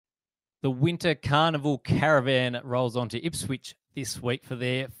The Winter Carnival Caravan rolls on to Ipswich this week for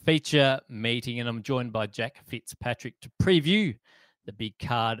their feature meeting, and I'm joined by Jack Fitzpatrick to preview the big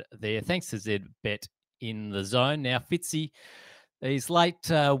card there. Thanks to Zed Bet in the zone. Now, Fitzy, these late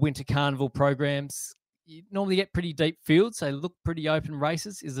Winter Carnival programs, you normally get pretty deep fields. They look pretty open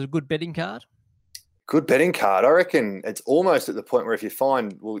races. Is it a good betting card? Good betting card. I reckon it's almost at the point where if you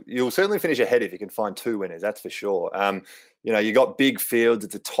find, well, you'll certainly finish ahead if you can find two winners, that's for sure. You got big fields.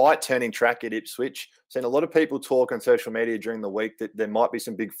 It's a tight turning track at Ipswich. Seen a lot of people talk on social media during the week that there might be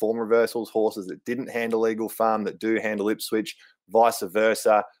some big form reversals, horses that didn't handle Eagle Farm that do handle Ipswich, vice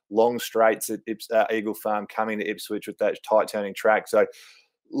versa. Long straights at Eagle Farm coming to Ipswich with that tight turning track. So,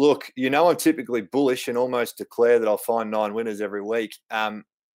 look, I'm typically bullish and almost declare that I'll find 9 winners every week.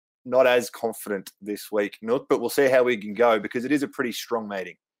 Not as confident this week, Nook, but we'll see how we can go because it is a pretty strong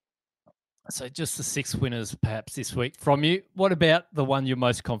meeting. So just the 6 winners perhaps this week from you. What about the one you're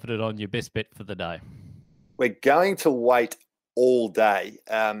most confident on, your best bet for the day? We're going to wait all day.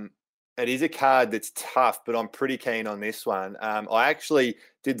 It is a card that's tough, but I'm pretty keen on this one. I actually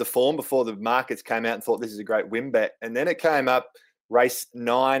did the form before the markets came out and thought this is a great win bet. And then it came up, race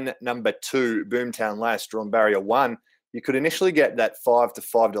 9, number 2, Boomtown Lass, drawn barrier 1. You could initially get that $5 to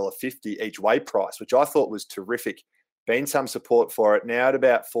 $5.50 each way price, which I thought was terrific. Been some support for it. Now at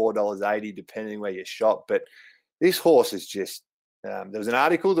about $4.80, depending where you shop. But this horse is just, there was an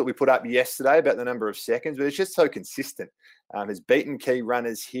article that we put up yesterday about the number of seconds, but it's just so consistent. Has beaten key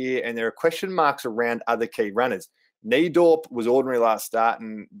runners here, and there are question marks around other key runners. Needorp was ordinary last start,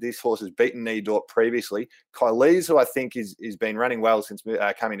 and this horse has beaten Needorp previously. Kylese, who I think is been running well since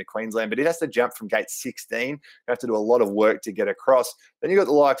coming to Queensland, but it has to jump from gate 16. You have to do a lot of work to get across. Then you've got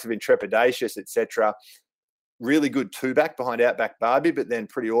the likes of Intrepidatious, etc. Really good two-back behind Outback Barbie, but then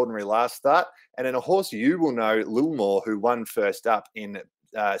pretty ordinary last start. And then a horse you will know, Lilmore, who won first up in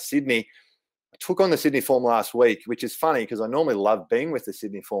Sydney, took on the Sydney form last week, which is funny because I normally love being with the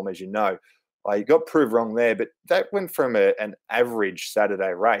Sydney form, as you know. I got proved wrong there, but that went from an average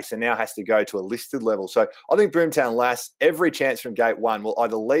Saturday race and now has to go to a listed level. So I think Boomtown Lass, every chance from gate 1, will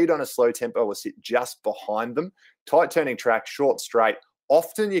either lead on a slow tempo or sit just behind them. Tight turning track, short straight.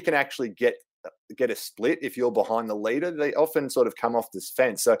 Often you can actually get a split if you're behind the leader. They often sort of come off this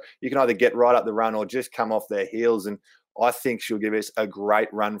fence. So you can either get right up the run or just come off their heels. And I think she'll give us a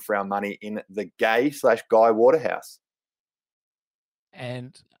great run for our money in the Gay/Guy Waterhouse.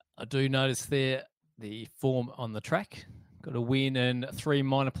 And I do notice there the form on the track. Got a win and 3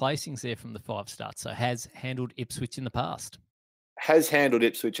 minor placings there from the 5 starts. So has handled Ipswich in the past. Has handled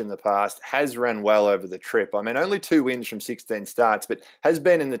Ipswich in the past, has run well over the trip. I mean, only 2 wins from 16 starts, but has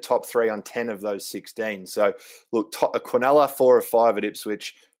been in the top 3 on 10 of those 16. So, look, Quinella, 4 of 5 at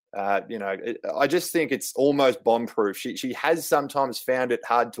Ipswich. I just think it's almost bomb-proof. She has sometimes found it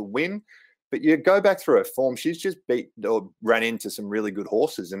hard to win, but you go back through her form, she's just beat or ran into some really good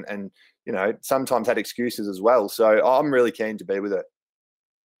horses and sometimes had excuses as well. So I'm really keen to be with her.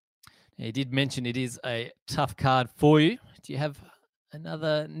 You did mention it is a tough card for you. Do you have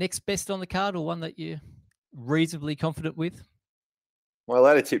another next best on the card or one that you're reasonably confident with? Well,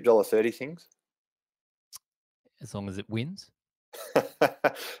 I'll add a tip $1.30 things. As long as it wins.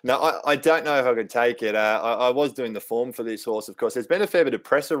 No, I don't know if I could take it. I was doing the form for this horse, of course. There's been a fair bit of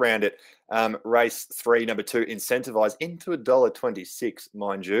press around it. Race 3, number 2, Incentivise, into $1.26,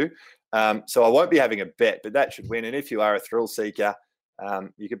 mind you. So I won't be having a bet, but that should win. And if you are a thrill seeker,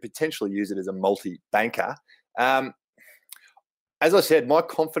 you could potentially use it as a multi-banker. As I said, my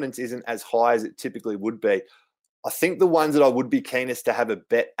confidence isn't as high as it typically would be. I think the ones that I would be keenest to have a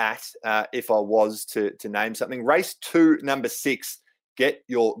bet at, if I was to name something, race 2, number 6, Get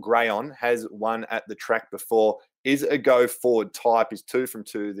Your Grey On, has won at the track before, is a go-forward type, is 2 from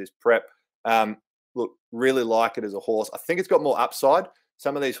 2 this prep. Look, really like it as a horse. I think it's got more upside.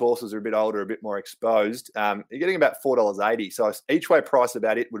 Some of these horses are a bit older, a bit more exposed. You're getting about $4.80. So each way price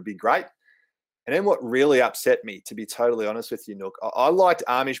about it would be great. And then what really upset me, to be totally honest with you, Nook, I liked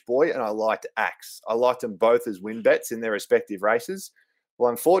Amish Boy and I liked Axe. I liked them both as win bets in their respective races. Well,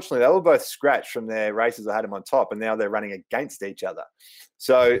 unfortunately, they were both scratched from their races I had them on top, and now they're running against each other.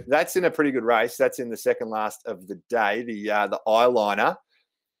 So that's in a pretty good race. That's in the second last of the day, the eyeliner.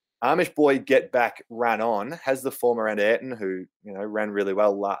 Amish Boy, Get Back, Run On, has the form around Ayrton, who ran really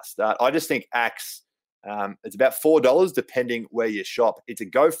well last start. I just think Axe, it's about $4 depending where you shop. It's a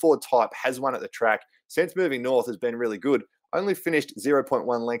go-forward type, has won at the track. Since moving north has been really good. Only finished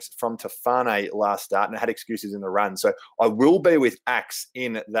 0.1 lengths from Tofane last start and had excuses in the run. So I will be with Axe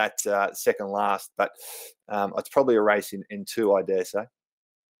in that second last, but it's probably a race in 2, I dare say.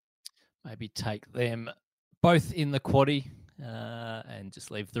 Maybe take them both in the quaddie and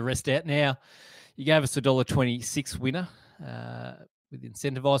just leave the rest out. Now, you gave us $1.26 winner. With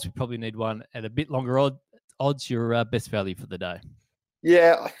Incentivise, we probably need one at a bit longer odds. Your best value for the day.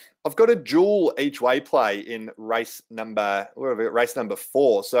 Yeah, I've got a dual each way play in race number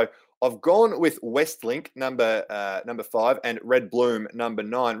 4. So I've gone with Westlink number 5 and Red Bloom number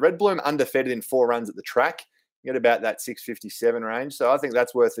 9. Red Bloom underfed in 4 runs at the track. You get about that 6.57 range. So I think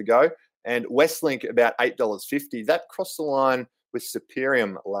that's worth a go. And Westlink about $8.50. That crossed the line with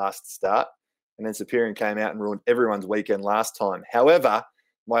Superium last start. And then Superium came out and ruined everyone's weekend last time. However,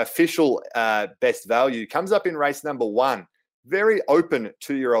 my official best value comes up in race number 1. Very open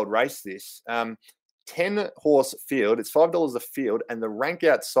 2-year-old race this. 10-horse field. It's $5 a field. And the rank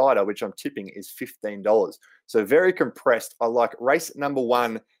outsider, which I'm tipping, is $15. So very compressed. I like race number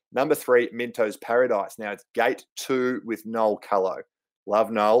 1, number 3, Minto's Paradise. Now it's gate 2 with Noel Cullo.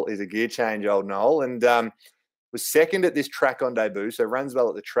 Love Noel. He's a gear change, old Noel. And was second at this track on debut, so runs well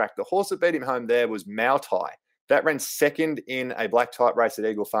at the track. The horse that beat him home there was Mautai. That ran second in a black type race at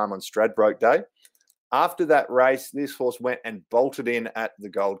Eagle Farm on Stradbroke Day. After that race, this horse went and bolted in at the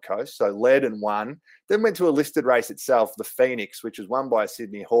Gold Coast, so led and won. Then went to a listed race itself, the Phoenix, which was won by a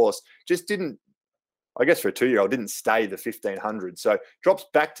Sydney horse. Just didn't, I guess for a 2-year-old, didn't stay the 1,500. So drops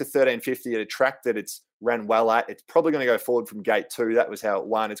back to 1,350 at a track that it's ran well at. It's probably going to go forward from gate 2. That was how it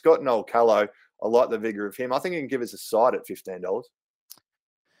won. It's got Noel Cullo. I like the vigor of him. I think he can give us a side at $15.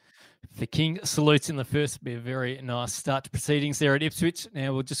 The King salutes in the first. Be a very nice start to proceedings there at Ipswich.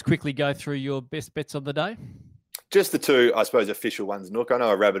 Now we'll just quickly go through your best bets of the day. Just the 2, I suppose, official ones, Nook. I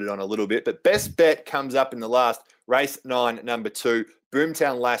know I rabbited on a little bit, but best bet comes up in the last race 9, number 2,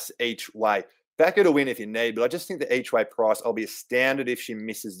 Boomtown Lass each way. Back her to win if you need, but I just think the each way price, I'll be astounded if she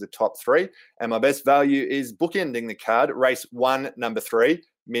misses the top 3. And my best value is bookending the card, race 1, number 3,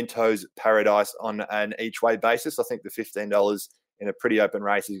 Minto's Paradise on an each way basis. I think the $15 in a pretty open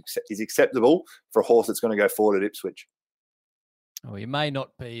race is acceptable for a horse that's going to go forward at Ipswich. Well, you may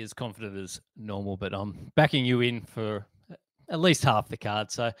not be as confident as normal, but I'm backing you in for at least half the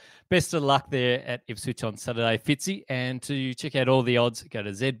card. So best of luck there at Ipswich on Saturday, Fitzy. And to check out all the odds, go to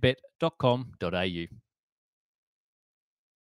zbet.com.au.